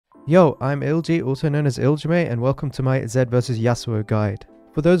Yo, I'm ilji, also known as Iljime, and welcome to my Zed vs Yasuo guide.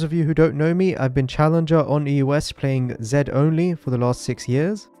 For those of you who don't know me, I've been challenger on EUS playing Zed only for the last 6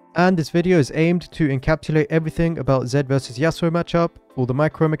 years. And this video is aimed to encapsulate everything about Zed vs Yasuo matchup, all the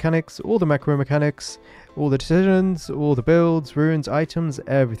micro mechanics, all the decisions, all the builds, runes, items,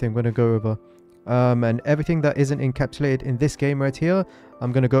 everything I'm going to go over. And everything that isn't encapsulated in this game right here,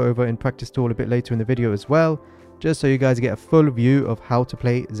 I'm going to go over in practice tool a bit later in the video as well, just so you guys get a full view of how to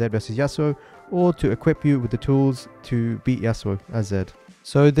play Zed vs Yasuo, or to equip you with the tools to beat Yasuo as Zed.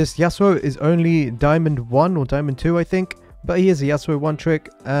 So this Yasuo is only Diamond 1 or Diamond 2 I think, but he is a Yasuo one trick,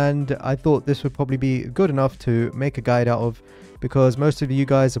 and I thought this would probably be good enough to make a guide out of, because most of you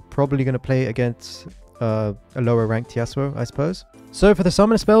guys are probably going to play against a lower ranked Yasuo, I suppose. So for the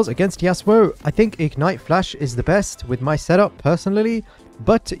summoner spells against Yasuo, I think Ignite Flash is the best with my setup personally,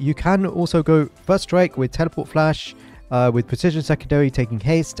 but you can also go First Strike with Teleport Flash, with Precision Secondary taking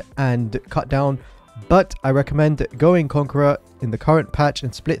Haste and Cut Down, but I recommend going Conqueror in the current patch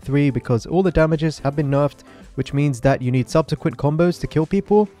and Split 3 because all the damages have been nerfed, which means that you need subsequent combos to kill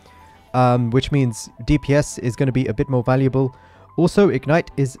people, which means DPS is going to be a bit more valuable. Also, Ignite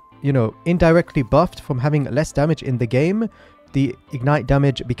is, you know, indirectly buffed from having less damage in the game. The Ignite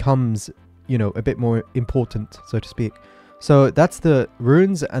damage becomes, you know, a bit more important, so to speak. So that's the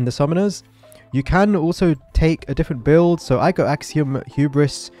runes and the summoners. You can also take a different build, so I go Axiom,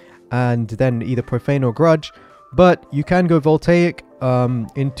 Hubris, and then either Profane or Grudge, but you can go Voltaic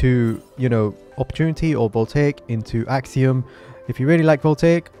into, you know, Opportunity, or Voltaic into Axiom. If you really like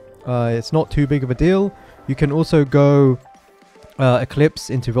Voltaic, it's not too big of a deal. You can also go Eclipse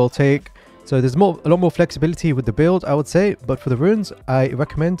into Voltaic. So there's a lot more flexibility with the build, I would say, but for the runes, I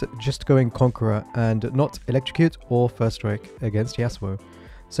recommend just going Conqueror and not Electrocute or First Strike against Yasuo.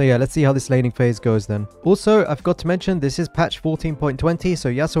 So yeah, let's see how this laning phase goes then. Also, I forgot to mention, this is patch 14.20, so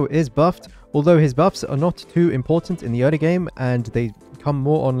Yasuo is buffed, although his buffs are not too important in the early game, and they come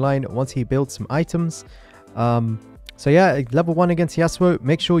more online once he builds some items. So yeah, level 1 against Yasuo,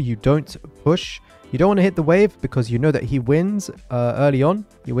 make sure you don't push. You don't want to hit the wave because you know that he wins early on.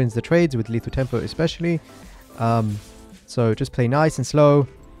 He wins the trades with lethal tempo especially. So just play nice and slow,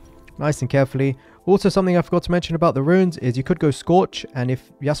 nice and carefully. Also, something I forgot to mention about the runes is you could go Scorch, and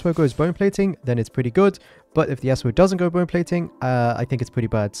if Yasuo goes Bone Plating, then it's pretty good. But if the Yasuo doesn't go Bone Plating, I think it's pretty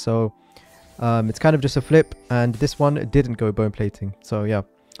bad. So it's kind of just a flip, and this one didn't go Bone Plating. So yeah.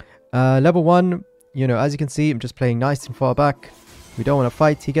 Level 1, you know, as you can see, I'm just playing nice and far back. We don't want to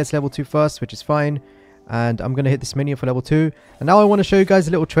fight. He gets level 2 first, which is fine. And I'm going to hit this minion for level 2. And now I want to show you guys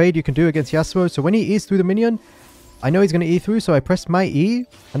a little trade you can do against Yasuo. So when he E's through the minion, I know he's going to E through, so I press my E,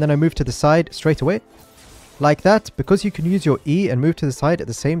 and then I move to the side straight away. Like that. Because you can use your E and move to the side at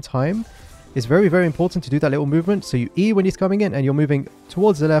the same time, it's very, very important to do that little movement. So you E when he's coming in, and you're moving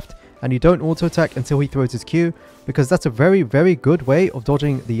towards the left, and you don't auto-attack until he throws his Q, because that's a very, very good way of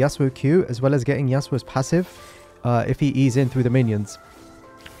dodging the Yasuo Q, as well as getting Yasuo's passive. If he E's in through the minions.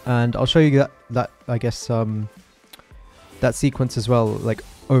 And I'll show you that I guess that sequence as well, like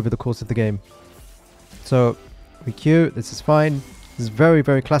over the course of the game. So we Q, this is fine. This is very,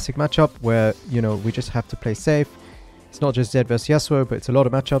 very classic matchup where, you know, we just have to play safe. It's not just Zed vs Yasuo, but it's a lot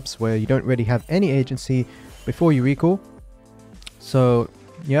of matchups where you don't really have any agency before you recall. So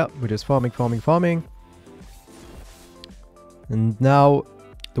yeah, we're just farming. And now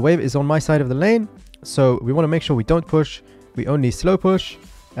the wave is on my side of the lane. So we want to make sure we don't push, we only slow push,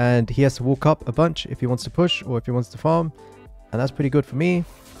 and he has to walk up a bunch if he wants to push or if he wants to farm, and that's pretty good for me.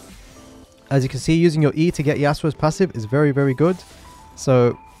 As you can see, using your E to get Yasuo's passive is very, very good.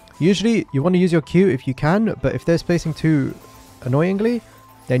 So usually you want to use your Q if you can, but if they're spacing too annoyingly,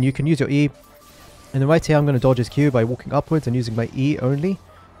 then you can use your E. And then right here I'm going to dodge his Q by walking upwards and using my E only.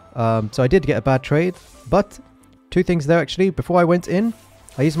 So I did get a bad trade, but two things there actually. Before I went in,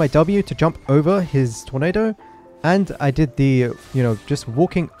 I used my W to jump over his tornado, and I did the, you know, just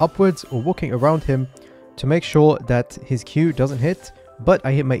walking upwards or walking around him to make sure that his Q doesn't hit, but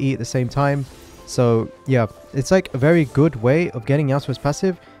I hit my E at the same time. So yeah, it's like a very good way of getting Yasuo's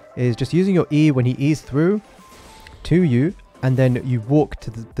passive is just using your E when he E's through to you, and then you walk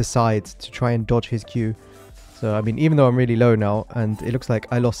to the sides to try and dodge his Q. So I mean, even though I'm really low now, and it looks like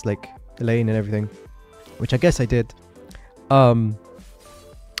I lost like the lane and everything, which I guess I did.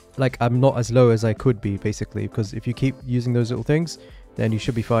 Like, I'm not as low as I could be, basically, because if you keep using those little things, then you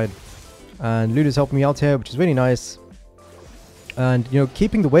should be fine. And Lulu's helping me out here, which is really nice. And, you know,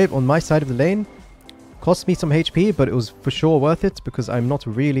 keeping the wave on my side of the lane cost me some HP, but it was for sure worth it, because I'm not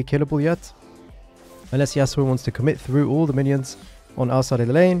really killable yet. Unless Yasuo wants to commit through all the minions on our side of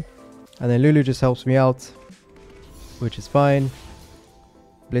the lane. And then Lulu just helps me out, which is fine.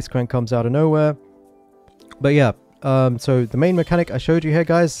 Blitzcrank comes out of nowhere. But yeah, so the main mechanic I showed you here,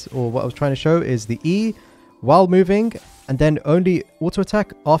 guys, or what I was trying to show, is the E while moving, and then only auto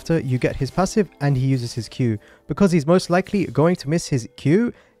attack after you get his passive and he uses his Q, because he's most likely going to miss his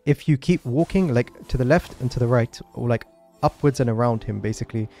Q if you keep walking like to the left and to the right, or like upwards and around him,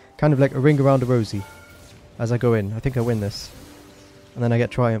 basically, kind of like a ring around a rosy. As I go in, I think I win this, and then I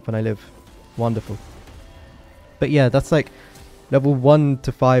get triumph and I live. Wonderful. But yeah, that's like level 1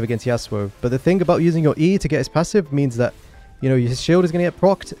 to 5 against Yasuo. But the thing about using your E to get his passive means that, you know, his shield is going to get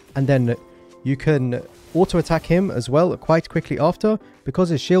procced, and then you can auto attack him as well quite quickly after, because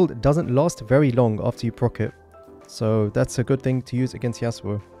his shield doesn't last very long after you proc it. So that's a good thing to use against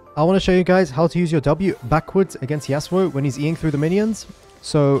Yasuo. I want to show you guys how to use your W backwards against Yasuo when he's Eing through the minions.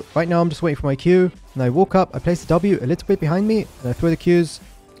 So right now I'm just waiting for my Q, and I walk up, I place the W a little bit behind me, and I throw the Qs,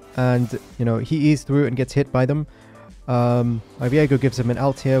 and you know, he E's through and gets hit by them. My Viego gives him an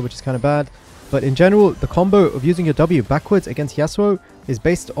ult here, which is kind of bad. But in general, the combo of using your W backwards against Yasuo is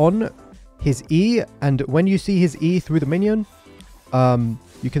based on his E, and when you see his E through the minion,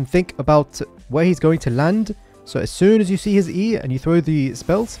 you can think about where he's going to land. So as soon as you see his E and you throw the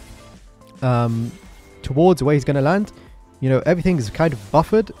spells towards where he's going to land, you know, everything is kind of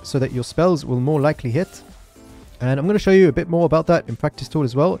buffered so that your spells will more likely hit. And I'm going to show you a bit more about that in practice tool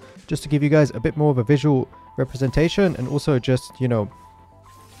as well, just to give you guys a bit more of a visual representation, and also just, you know,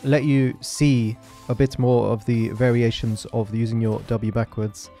 let you see a bit more of the variations of using your W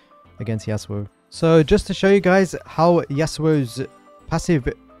backwards against Yasuo. So just to show you guys how Yasuo's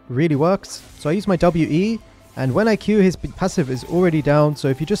passive really works, so I use my WE, and when I Q, his passive is already down. So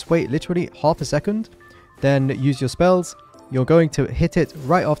if you just wait literally half a second, then use your spells, you're going to hit it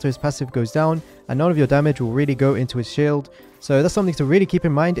right after his passive goes down, and none of your damage will really go into his shield. So that's something to really keep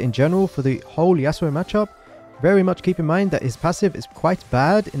in mind in general for the whole Yasuo matchup. Very much keep in mind that his passive is quite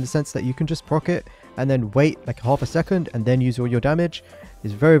bad in the sense that you can just proc it and then wait like half a second and then use all your damage.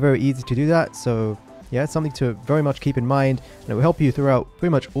 It's very, very easy to do that. So yeah, it's something to very much keep in mind, and it will help you throughout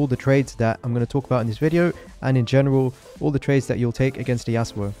pretty much all the trades that I'm going to talk about in this video, and in general all the trades that you'll take against a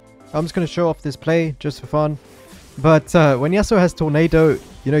Yasuo. I'm just going to show off this play just for fun. But when Yasuo has Tornado,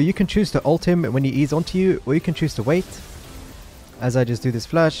 you know, you can choose to ult him when he E's onto you, or you can choose to wait. As I just do this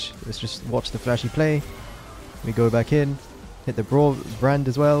flash, let's just watch the flashy play. We go back in, hit the brand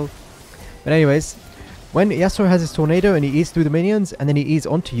as well. But anyways, when Yasuo has his Tornado and he E's through the minions and then he E's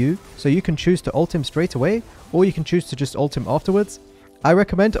onto you, so you can choose to ult him straight away, or you can choose to just ult him afterwards. I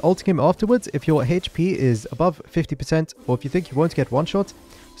recommend ulting him afterwards if your HP is above 50%, or if you think you won't get one shot.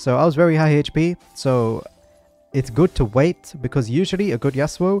 So I was very high HP, so it's good to wait, because usually a good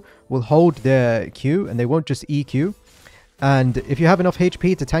Yasuo will hold their Q and they won't just EQ. And if you have enough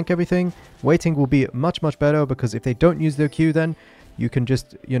HP to tank everything, waiting will be much, much better, because if they don't use their Q, then you can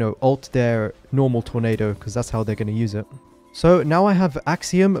just, you know, ult their normal Tornado, because that's how they're going to use it. So now I have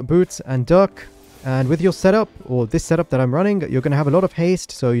Axiom, Boots, and Duck. And with your setup, or this setup that I'm running, you're going to have a lot of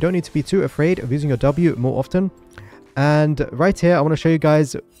haste, so you don't need to be too afraid of using your W more often. And right here, I want to show you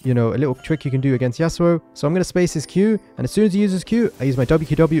guys, you know, a little trick you can do against Yasuo. So I'm going to space his Q, and as soon as he uses Q, I use my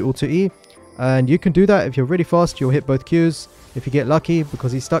WQW Auto E. And you can do that if you're really fast, you'll hit both Qs. If you get lucky,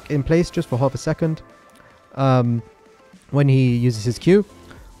 because he's stuck in place just for half a second when he uses his Q.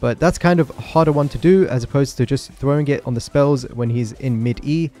 But that's kind of a harder one to do, as opposed to just throwing it on the spells when he's in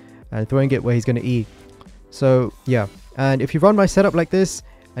mid-E, and throwing it where he's going to E. So yeah, and if you run my setup like this,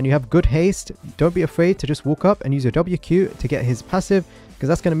 and you have good haste, don't be afraid to just walk up and use your WQ to get his passive, because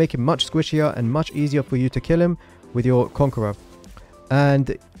that's going to make him much squishier and much easier for you to kill him with your Conqueror.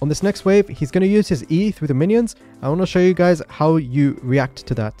 And on this next wave, he's going to use his E through the minions. I want to show you guys how you react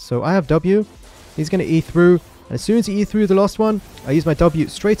to that. So I have W, he's going to E through, and as soon as he E through the last one, I use my W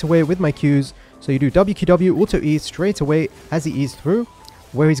straight away with my Qs. So you do WQW Auto E straight away as he E's through.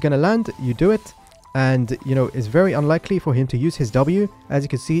 Where he's going to land, you do it. And, you know, it's very unlikely for him to use his W. As you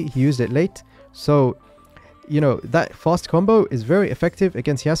can see, he used it late. So, you know, that fast combo is very effective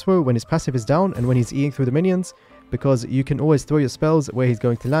against Yasuo when his passive is down and when he's Eing through the minions, because you can always throw your spells where he's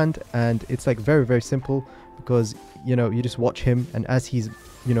going to land, and it's like very, very simple, because, you know, you just watch him, and as he's,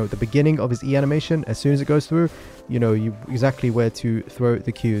 you know, the beginning of his E animation, as soon as it goes through, you know you exactly where to throw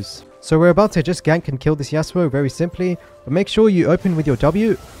the Qs. So we're about to just gank and kill this Yasuo very simply, but make sure you open with your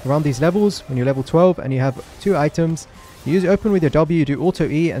W around these levels when you're level 12 and you have 2 items. You open with your W, you do Auto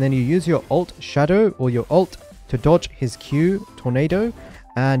E, and then you use your Alt Shadow or your Alt to dodge his Q Tornado,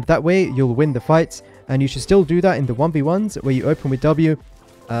 and that way you'll win the fights. And you should still do that in the 1v1s where you open with W,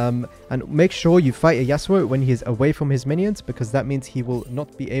 and make sure you fight a Yasuo when he is away from his minions, because that means he will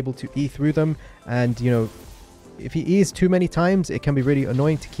not be able to E through them and, you know, if he E's too many times, it can be really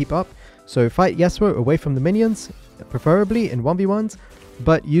annoying to keep up. So fight Yasuo away from the minions, preferably in 1v1s.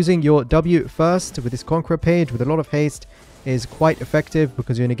 But using your W first with this Conqueror page with a lot of haste is quite effective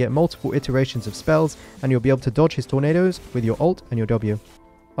because you're going to get multiple iterations of spells and you'll be able to dodge his tornadoes with your ult and your W.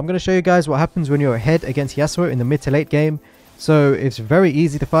 I'm going to show you guys what happens when you're ahead against Yasuo in the mid to late game. So it's very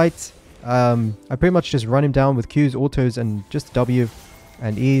easy to fight. I pretty much just run him down with Qs, autos, and just W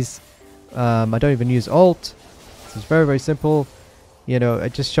and E's. I don't even use ult. So it's very, very simple. You know,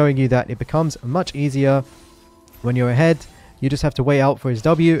 just showing you that it becomes much easier when you're ahead. You just have to wait out for his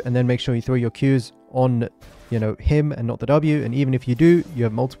W and then make sure you throw your Qs on, you know, him and not the W. And even if you do, you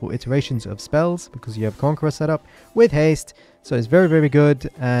have multiple iterations of spells because you have Conqueror set up with haste. So it's very, very good.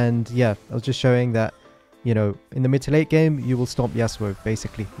 And yeah, I was just showing that, you know, in the mid to late game, you will stomp Yasuo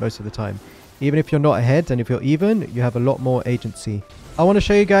basically most of the time. Even if you're not ahead and if you're even, you have a lot more agency. I want to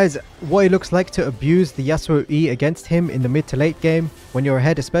show you guys what it looks like to abuse the Yasuo E against him in the mid to late game, when you're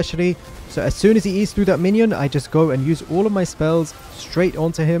ahead especially. So as soon as he E's through that minion, I just go and use all of my spells straight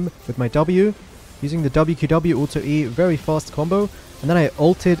onto him with my W. Using the WQW auto E, very fast combo. And then I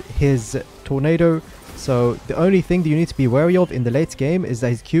ulted his tornado. So the only thing that you need to be wary of in the late game is that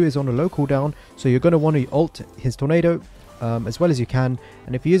his Q is on a low cooldown. So you're going to want to ult his tornado as well as you can.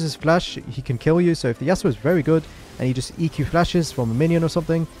 And if he uses flash, he can kill you. So if the Yasuo is very good and he just EQ flashes from a minion or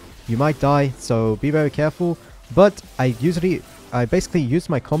something, you might die. So be very careful. But I basically use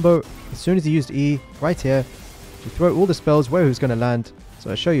my combo as soon as he used E right here to throw all the spells where he was going to land.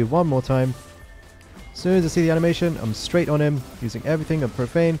 So I'll show you one more time. As soon as I see the animation, I'm straight on him using everything of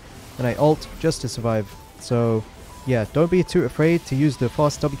Profane. And I ult just to survive. So yeah, don't be too afraid to use the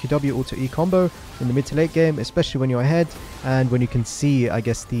fast WQW auto E combo in the mid to late game, especially when you're ahead and when you can see, I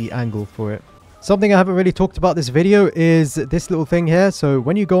guess, the angle for it. Something I haven't really talked about this video is this little thing here. So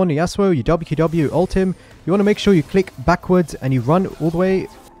when you go on the Yasuo, you WQW ult him, you want to make sure you click backwards and you run all the way.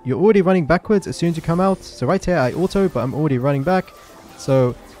 You're already running backwards as soon as you come out. So right here I auto, but I'm already running back.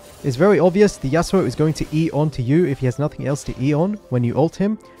 So it's very obvious the Yasuo is going to E onto you if he has nothing else to E on when you ult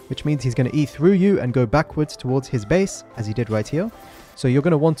him, which means he's going to E through you and go backwards towards his base, as he did right here. So you're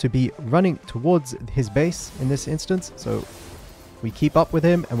going to want to be running towards his base in this instance. So we keep up with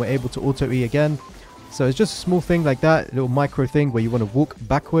him and we're able to auto E again. So it's just a small thing like that, a little micro thing where you want to walk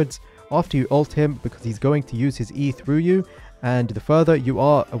backwards after you ult him because he's going to use his E through you. And the further you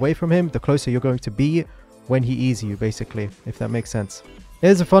are away from him, the closer you're going to be when he E's you, basically, if that makes sense.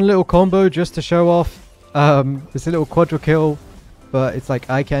 Here's a fun little combo just to show off. It's a little quadra kill, but it's like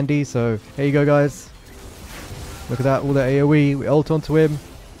eye candy. So here you go, guys. Look at that, all the AoE. We ult onto him.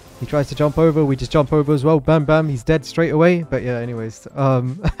 He tries to jump over. We just jump over as well. Bam, bam. He's dead straight away. But yeah, anyways.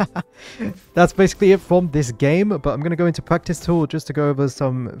 That's basically it from this game. But I'm going to go into practice tool just to go over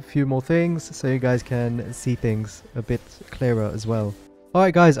some few more things so you guys can see things a bit clearer as well.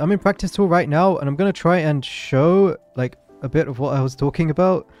 Alright, guys. I'm in practice tool right now. And I'm going to try and show like a bit of what I was talking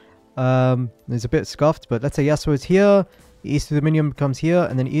about. There's a bit scuffed. But let's say Yasuo is here. He E's through the minion, comes here.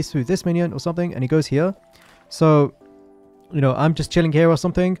 And then he E's through this minion or something. And he goes here. So, you know, I'm just chilling here or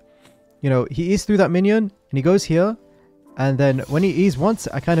something. You know, he E's through that minion and he goes here. And then when he E's once,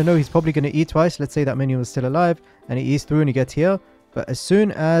 I kind of know he's probably going to E twice. Let's say that minion was still alive and he E's through and he gets here. But as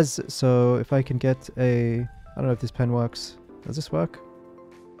soon as, so if I can get a, I don't know if this pen works. Does this work?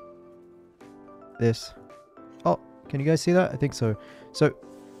 This. Oh, can you guys see that? I think so. So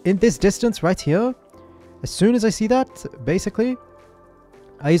in this distance right here, as soon as I see that, basically,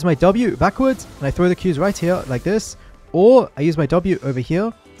 I use my W backwards and I throw the Qs right here like this. Or I use my W over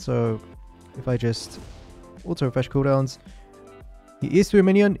here. So if I just auto refresh cooldowns, he E's through a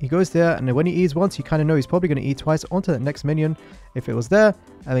minion, he goes there, and then when he E's once, you kind of know he's probably going to E twice onto the next minion if it was there.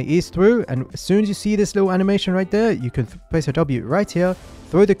 And he E's through, and as soon as you see this little animation right there, you can place a W right here,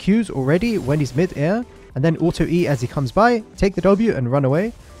 throw the Qs already when he's mid-air, and then auto E as he comes by, take the W and run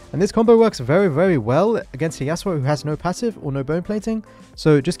away. And this combo works very, very well against a Yasuo who has no passive or no bone plating.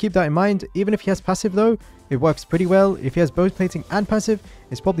 So just keep that in mind. Even if he has passive though, it works pretty well. If he has bone plating and passive,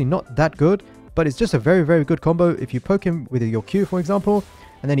 it's probably not that good. But it's just a very, very good combo. If you poke him with your Q, for example,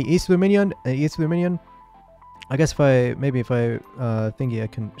 and then he E's through the minion, and he E's through the minion. I guess if I thingy, I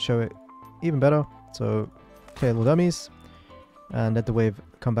can show it even better. So clear little dummies. And let the wave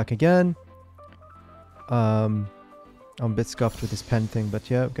come back again. I'm a bit scuffed with this pen thing, but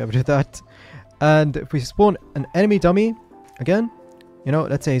yeah, get rid of that. And if we spawn an enemy dummy, again, you know,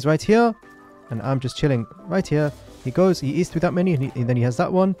 let's say he's right here, and I'm just chilling right here. He goes, he E's through that many, and then he has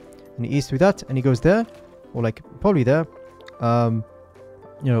that one, and he E's through that, and he goes there, or like, probably there. You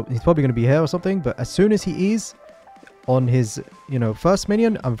know, he's probably going to be here or something, but as soon as he E's, on his, you know, first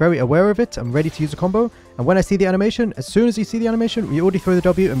minion, I'm very aware of it. I'm ready to use a combo. And when I see the animation, as soon as you see the animation, we already throw the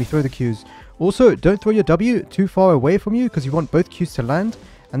W and we throw the Qs. Also, don't throw your W too far away from you because you want both Qs to land.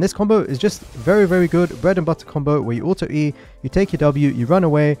 And this combo is just very, very good bread and butter combo where you auto E, you take your W, you run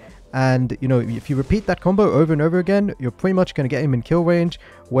away. And, you know, if you repeat that combo over and over again, you're pretty much going to get him in kill range,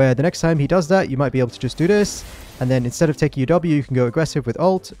 where the next time he does that, you might be able to just do this. And then instead of taking your W, you can go aggressive with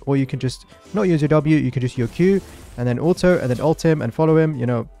ult, or you can just not use your W, you can just use your Q, and then auto, and then ult him and follow him. You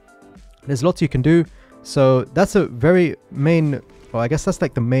know, there's lots you can do. So that's a very main, well, I guess that's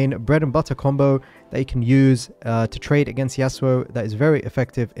like the main bread and butter combo that you can use to trade against Yasuo. That is very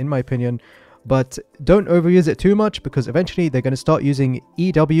effective, in my opinion. But don't overuse it too much because eventually they're going to start using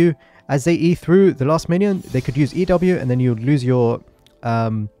EW. As they E through the last minion, they could use EW and then you'll lose your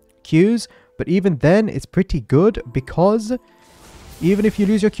Qs. But even then, it's pretty good because even if you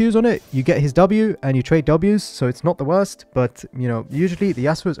lose your Qs on it, you get his W and you trade Ws. So it's not the worst. But, you know, usually the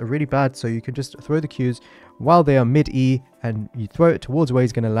Yasuos are really bad. So you can just throw the Qs while they are mid-E and you throw it towards where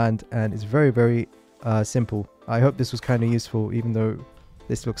he's going to land. And it's very, very simple. I hope this was kind of useful, even though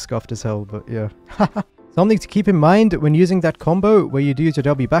this looks scuffed as hell, but yeah. Something to keep in mind when using that combo where you do use your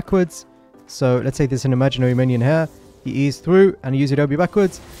W backwards. So let's say there's an imaginary minion here. He E's through and you use your W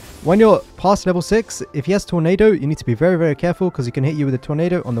backwards. When you're past level 6, if he has Tornado, you need to be very, very careful because he can hit you with a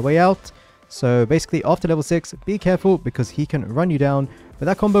Tornado on the way out. So basically after level 6, be careful because he can run you down. But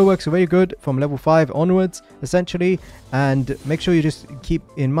that combo works very good from level 5 onwards, essentially. And make sure you just keep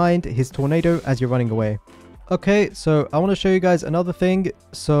in mind his Tornado as you're running away. Okay, so I want to show you guys another thing.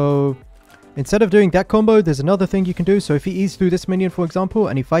 So instead of doing that combo, there's another thing you can do. So if he E's through this minion, for example,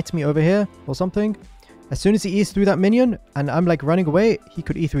 and he fights me over here or something, as soon as he E's through that minion and I'm like running away, he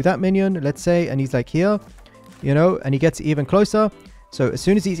could E through that minion, let's say, and he's like here, you know, and he gets even closer. So as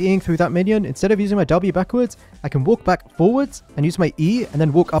soon as he's E'ing through that minion, instead of using my W backwards, I can walk back forwards and use my E and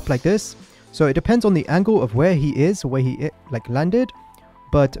then walk up like this. So it depends on the angle of where he is, or where he like landed.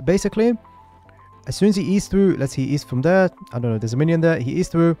 But basically, as soon as he E's through, let's say he E's from there, I don't know, there's a minion there, he E's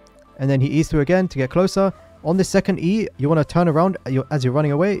through, and then he E's through again to get closer. On this second E, you want to turn around as you're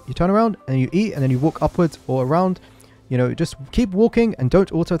running away, you turn around and you E, and then you walk upwards or around. You know, just keep walking and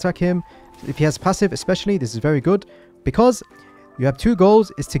don't auto-attack him. If he has passive especially, this is very good, because you have two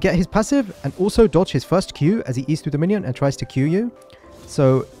goals, is to get his passive and also dodge his first Q as he E's through the minion and tries to Q you.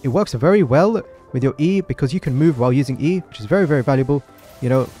 So it works very well with your E because you can move while using E, which is very, very valuable. You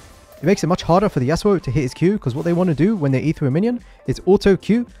know, it makes it much harder for the Yasuo to hit his Q because what they want to do when they E through a minion is auto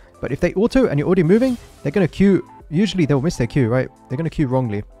Q. But if they auto and you're already moving, they're going to Q. Usually they'll miss their Q, right? They're going to Q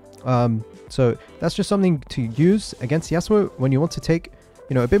wrongly. So that's just something to use against Yasuo when you want to take,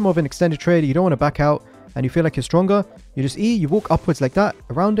 you know, a bit more of an extended trade. You don't want to back out and you feel like you're stronger. You just E, you walk upwards like that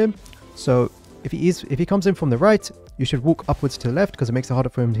around him. So if he comes in from the right, you should walk upwards to the left because it makes it harder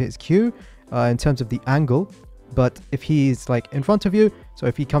for him to hit his Q in terms of the angle. But if he's like in front of you, so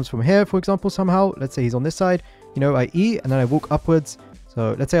if he comes from here, for example, somehow, let's say he's on this side, you know, I E and then I walk upwards.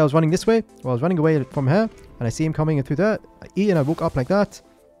 So let's say I was running this way, or I was running away from here, and I see him coming in through there. I E and I walk up like that.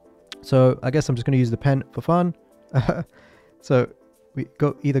 So I guess I'm just going to use the pen for fun. So we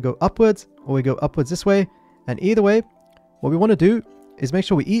either go upwards or we go upwards this way. And either way, what we want to do is make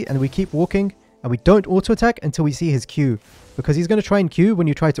sure we E and we keep walking and we don't auto attack until we see his Q, because he's going to try and Q when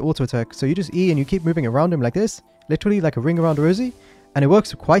you try to auto attack. So you just E and you keep moving around him like this, literally like a ring around a rosy, and it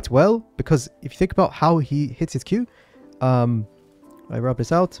works quite well because if you think about how he hits his Q, I rub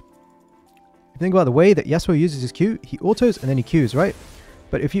this out. If you think about the way that Yasuo uses his Q, he autos and then he Qs, right?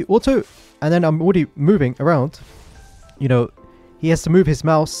 But if you auto and then I'm already moving around, you know, he has to move his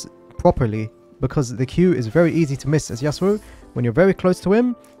mouse properly because the Q is very easy to miss as Yasuo when you're very close to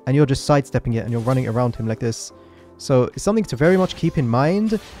him and you're just sidestepping it and you're running around him like this. So it's something to very much keep in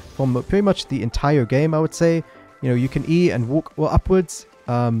mind from pretty much the entire game, I would say. You know, you can E and walk upwards.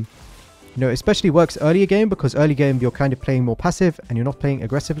 You know, especially works earlier game because early game you're kind of playing more passive and you're not playing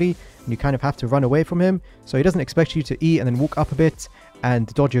aggressively and you kind of have to run away from him. So he doesn't expect you to E and then walk up a bit and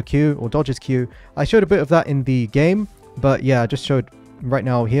dodge your Q or dodge his Q. I showed a bit of that in the game, but yeah, I just showed right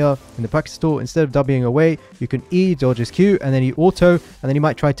now here in the practice tool. Instead of Wing away, you can E, dodge his Q, and then you auto, and then you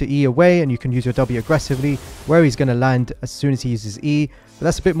might try to E away and you can use your W aggressively where he's going to land as soon as he uses E. But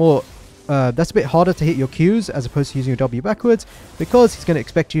that's a bit more that's a bit harder to hit your Qs as opposed to using your W backwards because he's going to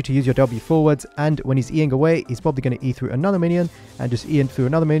expect you to use your W forwards, and when he's Eing away, he's probably going to E through another minion and just E in through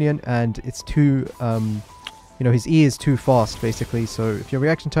another minion, and it's too, you know, his E is too fast basically. So if your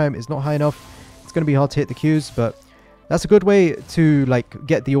reaction time is not high enough, it's going to be hard to hit the Qs, but that's a good way to like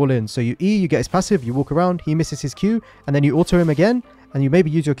get the all in. So you E, you get his passive, you walk around, he misses his Q, and then you auto him again, and you maybe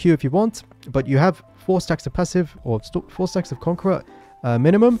use your Q if you want, but you have 4 stacks of passive, or 4 stacks of Conqueror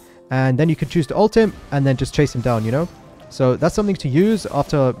minimum, and then you can choose to ult him and then just chase him down, you know. So that's something to use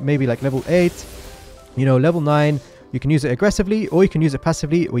after maybe like level 8, you know, level 9. You can use it aggressively, or you can use it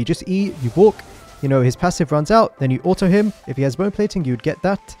passively, or you just E, you walk, you know, his passive runs out, then you auto him. If he has bone plating, you'd get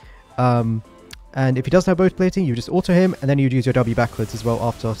that. And if he doesn't have bone plating, you just auto him, and then you'd use your W backwards as well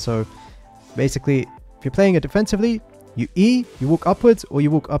after. So basically, if you're playing it defensively, you E, you walk upwards, or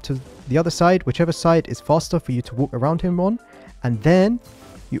you walk up to the other side, whichever side is faster for you to walk around him on, and then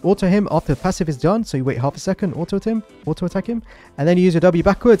you auto him after the passive is done. So you wait half a second, auto attack him, and then you use your W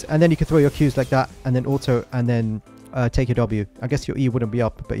backwards, and then you can throw your Qs like that, and then auto, and then take your W. I guess your E wouldn't be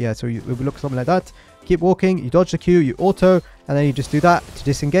up, but yeah, so it would look something like that. Keep walking, you dodge the Q, you auto, and then you just do that to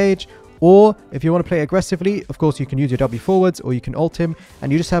disengage. Or if you want to play aggressively, of course you can use your W forwards, or you can ult him,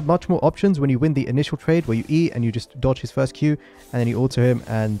 and you just have much more options when you win the initial trade where you E and you just dodge his first Q, and then you auto him,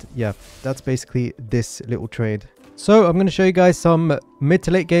 and yeah, that's basically this little trade. So I'm going to show you guys some mid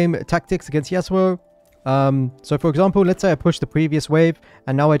to late game tactics against Yasuo. So for example, let's say I push the previous wave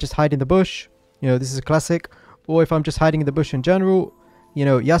and now I just hide in the bush. You know, this is a classic. Or if I'm just hiding in the bush in general, you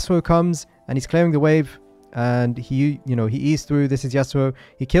know, Yasuo comes and he's clearing the wave and he eased through. This is Yasuo.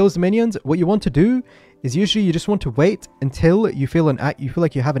 He kills the minions. What you want to do is usually you just want to wait until you feel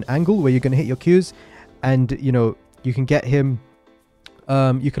like you have an angle where you're going to hit your Qs, and you know, you can get him.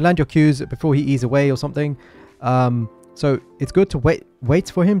 You can land your Qs before he eases away or something. So it's good to wait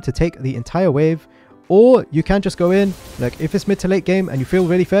for him to take the entire wave, or you can just go in, like if it's mid to late game and you feel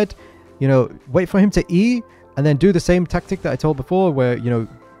really fed, you know, wait for him to E and then do the same tactic that I told before, where, you know,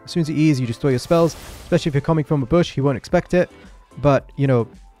 as soon as he E's, you just throw your spells. Especially if you're coming from a bush, he won't expect it. But, you know,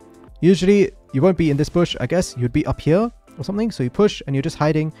 usually you won't be in this bush, I guess. You'd be up here or something. So you push and you're just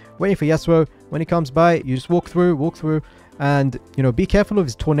hiding, waiting for Yasuo. When he comes by, you just walk through. And, you know, be careful of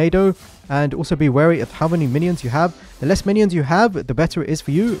his tornado. And also be wary of how many minions you have. The less minions you have, the better it is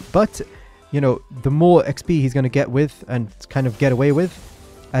for you. But, you know, the more XP he's going to get with and kind of get away with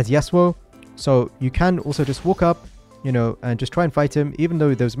as Yasuo. So you can also just walk up, you know, and just try and fight him, even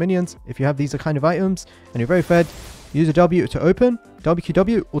though those minions, if you have these kind of items and you're very fed, use a W to open,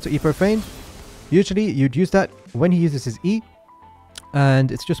 WQW, auto E profane. Usually you'd use that when he uses his E,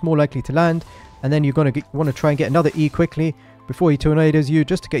 and it's just more likely to land. And then you're going to want to try and get another E quickly before he tornadoes you,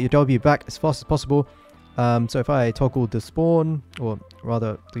 just to get your W back as fast as possible. So if I toggle the spawn, or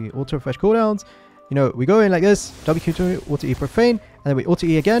rather the auto refresh cooldowns, you know, we go in like this, WQ2, auto E profane, and then we auto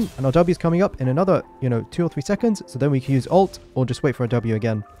E again, and our W is coming up in another, you know, 2 or 3 seconds. So then we can use alt, or just wait for a W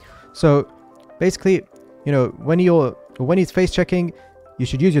again. So basically, you know, when he's face checking, you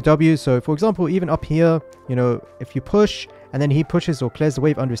should use your W. So for example, even up here, you know, if you push and then he pushes or clears the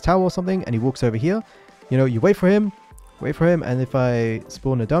wave under his tower or something, and he walks over here, you know, you wait for him, and if I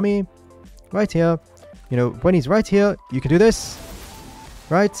spawn a dummy right here, you know, when he's right here, you can do this.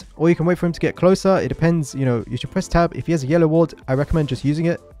 Right, or you can wait for him to get closer. It depends, you know, you should press tab. If he has a yellow ward, I recommend just using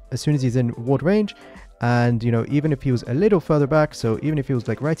it as soon as he's in ward range. And, you know, even if he was a little further back, so even if he was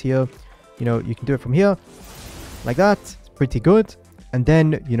like right here, you know, you can do it from here, like that. It's pretty good. And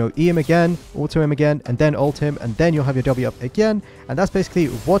then, you know, E him again, auto him again, and then ult him, and then you'll have your W up again. And that's basically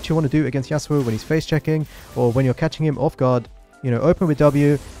what you want to do against Yasuo when he's face checking, or when you're catching him off guard. You know, open with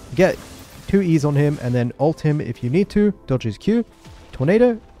W, get 2 E's on him, and then ult him if you need to, dodge his Q.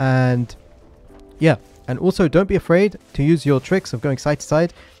 Tornado, and yeah, and also don't be afraid to use your tricks of going side to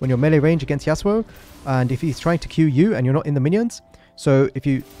side when you're melee range against Yasuo, and if he's trying to Q you and you're not in the minions. So if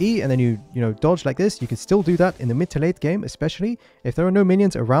you E and then you dodge like this, you can still do that in the mid to late game, especially if there are no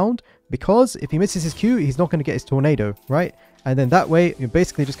minions around, because if he misses his Q, he's not going to get his tornado, right? And then that way you're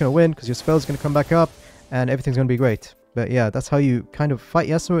basically just going to win, because your spell's going to come back up and everything's going to be great. But yeah, that's how you kind of fight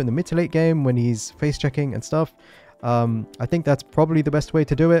Yasuo in the mid to late game when he's face checking and stuff. I think that's probably the best way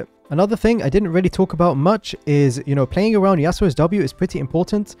to do it. Another thing I didn't really talk about much is, you know, playing around Yasuo's W is pretty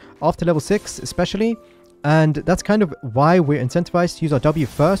important after level 6 especially, and that's kind of why we're incentivized to use our W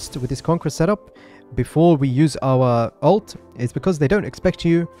first with this Conqueror setup before we use our ult. It's because they don't expect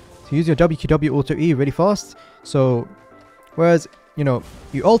you to use your WQW auto E really fast. So whereas, you know,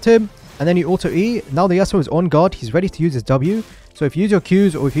 you ult him and then you auto E, now the Yasuo is on guard, he's ready to use his W. So if you use your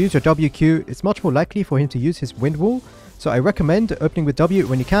Qs or if you use your WQ, it's much more likely for him to use his wind wall. So I recommend opening with W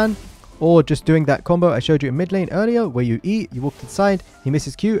when you can, or just doing that combo I showed you in mid lane earlier, where you E, you walk to the side, he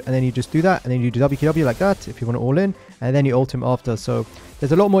misses Q, and then you just do that, and then you do WQW like that if you want to all in, and then you ult him after. So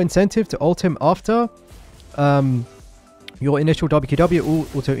there's a lot more incentive to ult him after your initial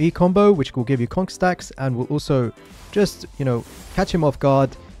WQW auto E combo, which will give you conk stacks and will also just, you know, catch him off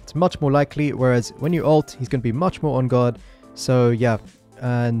guard. It's much more likely, whereas when you ult, he's going to be much more on guard. So yeah,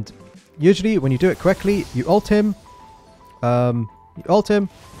 and usually when you do it correctly, you ult him, and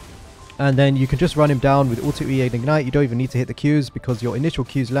then you can just run him down with auto E and ignite. You don't even need to hit the Qs because your initial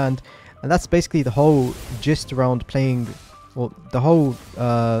Qs land, and that's basically the whole gist around playing, well, the whole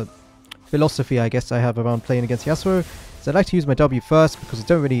philosophy I guess I have around playing against Yasuo. So I like to use my W first because I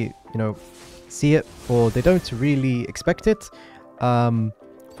don't really, you know, see it, or they don't really expect it.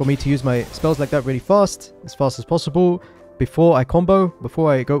 For me to use my spells like that really fast, as possible, before I combo,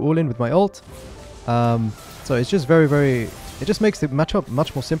 before I go all in with my ult. So it's just very, it just makes the matchup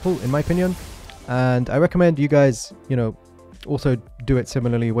much more simple in my opinion. And I recommend you guys, you know, also do it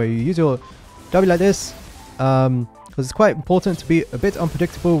similarly, where you use your W like this, because it's quite important to be a bit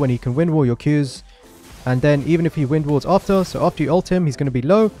unpredictable when you can wind wall your Qs. And then even if he wind walls after, so after you ult him, he's going to be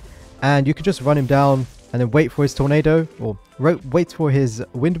low, and you can just run him down and then wait for his tornado, or wait for his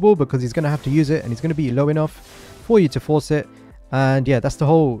wind wall, because he's going to have to use it and he's going to be low enough for you to force it. And yeah, that's the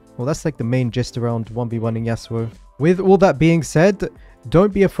whole, well, that's like the main gist around 1v1ing Yasuo. With all that being said,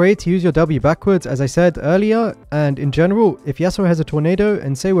 don't be afraid to use your W backwards, as I said earlier. And in general, if Yasuo has a tornado,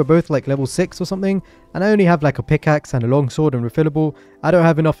 and say we're both like level 6 or something, and I only have like a pickaxe and a longsword and refillable, I don't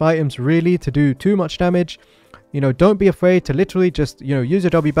have enough items really to do too much damage. You know, don't be afraid to literally just, you know, use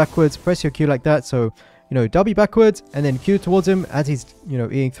your W backwards, press your Q like that. So, you know, W backwards and then Q towards him as he's, you know,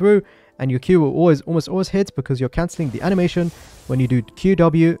 eating through, and your Q will almost always hit because you're cancelling the animation. When you do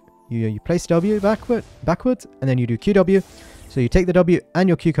QW, you place W backwards, and then you do QW. So you take the W and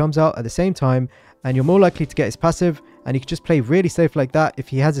your Q comes out at the same time, and you're more likely to get his passive, and you can just play really safe like that if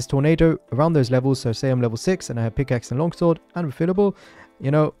he has his tornado around those levels. So say I'm level 6 and I have pickaxe and longsword and refillable,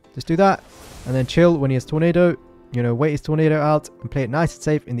 you know, just do that and then chill when he has tornado. You know, wait his tornado out and play it nice and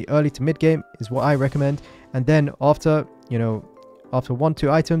safe in the early to mid game is what I recommend. And then after, you know, after 1-2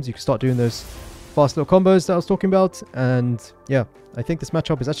 items, you can start doing those fast little combos that I was talking about. And yeah, I think this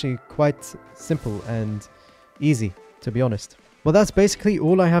matchup is actually quite simple and easy, to be honest. Well, that's basically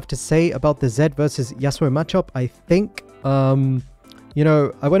all I have to say about the Zed versus Yasuo matchup, I think. You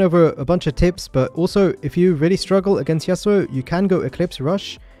know, I went over a bunch of tips, but also if you really struggle against Yasuo, you can go Eclipse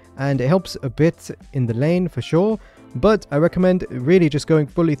Rush, and it helps a bit in the lane for sure. But I recommend really just going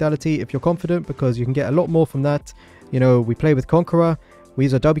full lethality if you're confident, because you can get a lot more from that. You know, we play with Conqueror, we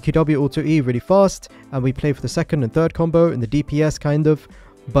use our WQW auto E really fast, and we play for the second and third combo in the DPS kind of.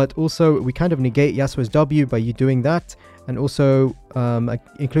 But also we kind of negate Yasuo's W by you doing that. And also I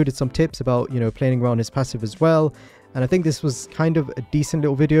included some tips about, you know, playing around his passive as well. And I think this was kind of a decent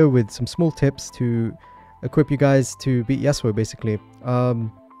little video with some small tips to equip you guys to beat Yasuo basically.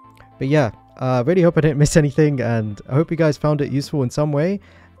 But yeah, really hope I didn't miss anything, and I hope you guys found it useful in some way.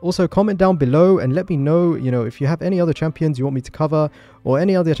 Also, comment down below and let me know, you know, if you have any other champions you want me to cover, or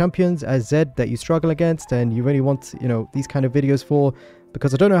any other champions as Zed that you struggle against and you really want, you know, these kind of videos for,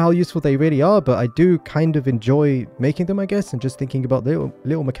 because I don't know how useful they really are, but I do kind of enjoy making them, I guess, and just thinking about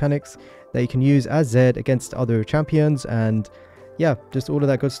little mechanics that you can use as Zed against other champions, and yeah, just all of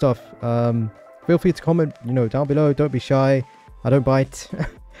that good stuff. Feel free to comment, you know, down below. Don't be shy. I don't bite,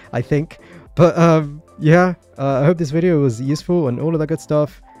 I think. But yeah, I hope this video was useful and all of that good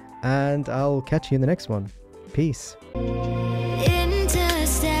stuff, and I'll catch you in the next one. Peace.